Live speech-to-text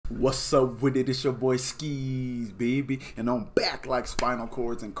What's up with it? It's your boy Sceez, baby, and I'm back like spinal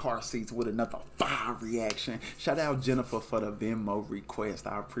cords and car seats with another fire reaction. Shout out Jennifer for the Venmo request.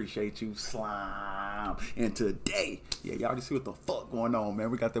 I appreciate you, slime. And today, yeah, y'all just see what the fuck going on, man.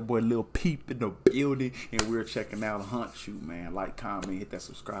 We got that boy Lil Peep in the building, and we're checking out Hunt You, man. Like, comment, hit that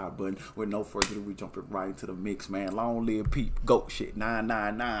subscribe button. With no further ado, we jumping right into the mix, man. Long live Peep, goat shit,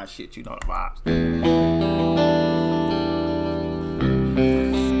 999 shit, you know the vibes.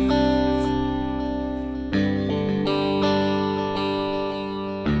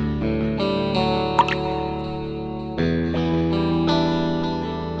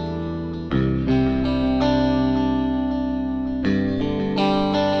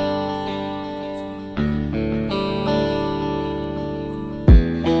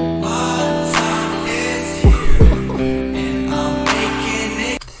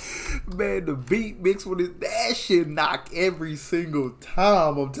 Man, the beat mixed with it, that shit knock every single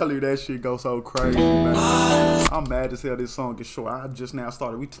time. I'm telling you, that shit goes so crazy, man. I'm mad as hell this song is short. I just now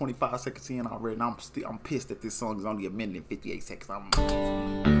started. We 25 seconds in already, and I'm pissed that this song is only a minute and 58 seconds.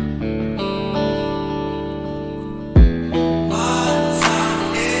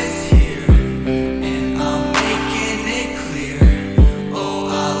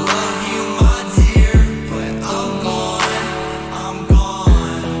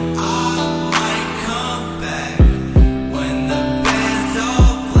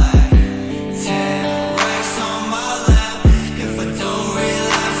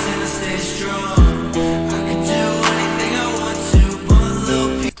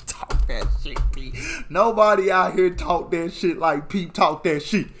 Nobody out here talk that shit like Peep talk that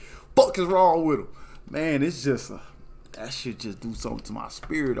shit. Fuck is wrong with him? Man, it's just that shit just do something to my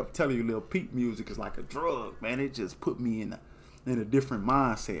spirit. I'm telling you, Lil Peep music is like a drug, man. It just put me in a different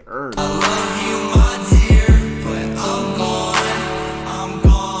mindset early. I love you, my dear, but I'm gone, I'm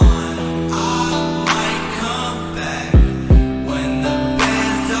gone. I might come back when the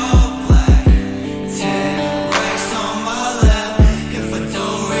band's all black. 10 racks on my lap. If I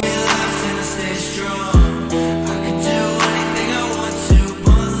don't relapse and I stay strong, I can do anything I want to.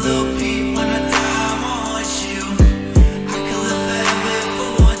 But Lil Peep, when I die, I'ma haunt you. I can live forever if I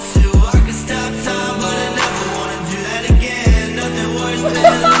want to. I can stop time, but I never wanna do that again. Nothing worse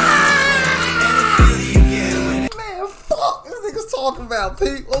than Talking about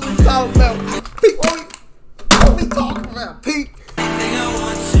Pete? What we talking about? Pete, what we talking about? Pete? Anything I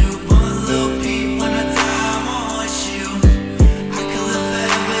want to, but Lil Peep, when I die, I'ma haunt you. I can live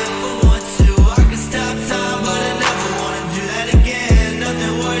forever if I want to. I can stop time, but I never wanna do that again.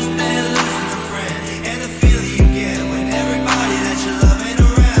 Nothing worse than losing a friend, and the feeling you get when everybody that you love ain't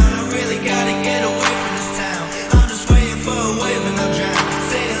around. I really gotta get away from this town. I'm just waiting for a wave and I'll drown.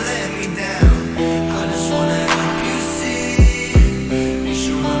 Say it let me down. I just wanna help you see.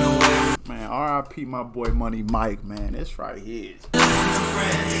 R.I.P. my boy Money Mike, man. This right here.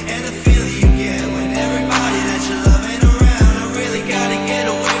 And the feeling you get when everybody that you love ain't around. I really gotta get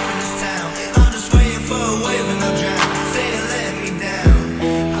away from this town. I'm just waiting for a wave and I'll drown. Say it let me down.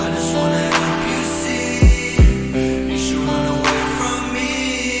 I just wanna help you see. You should run away from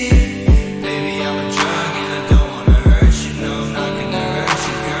me. Baby, I'm a drug and I don't wanna hurt you. No, I'm not gonna hurt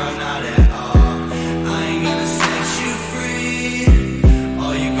you, girl, not at all. I ain't gonna set you free.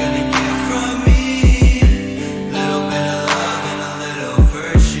 All you're gonna get from me, little bit of love and a little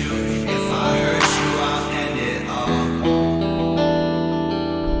virtue. If I hurt you, I'll end it all.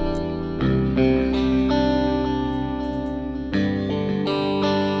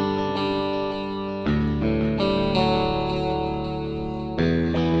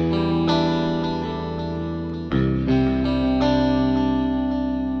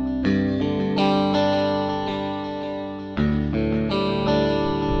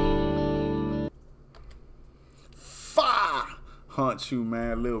 Hunt You,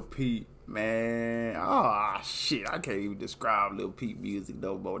 man. Lil Peep, man. Ah, shit. I can't even describe Lil Peep music,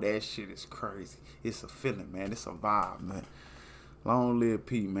 though, bro. That shit is crazy. It's a feeling, man. It's a vibe, man. Long live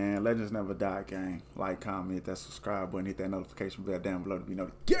Peep, man. Legends never die, gang. Like, comment, hit that subscribe button, hit that notification bell down below to be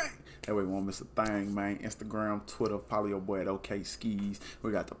notified. Gang! That way you won't miss a thing, man. Instagram, Twitter, follow your boy at OkSceez.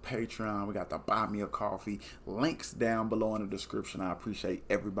 We got the Patreon. We got the Buy Me a Coffee. Links down below in the description. I appreciate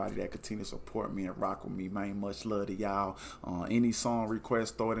everybody that continue to support me and rock with me, man. Much love to y'all. Any song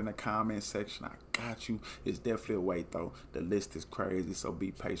requests, throw it in the comment section. I got you. It's definitely a wait, though. The list is crazy, so be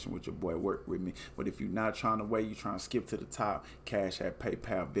patient with your boy. Work with me. But if you're not trying to wait, you're trying to skip to the top, CashApp,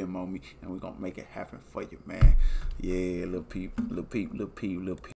 PayPal, Venmo me, and we're going to make it happen for you, man. Yeah, Lil Peep, Lil Peep, Lil Peep, Lil Peep.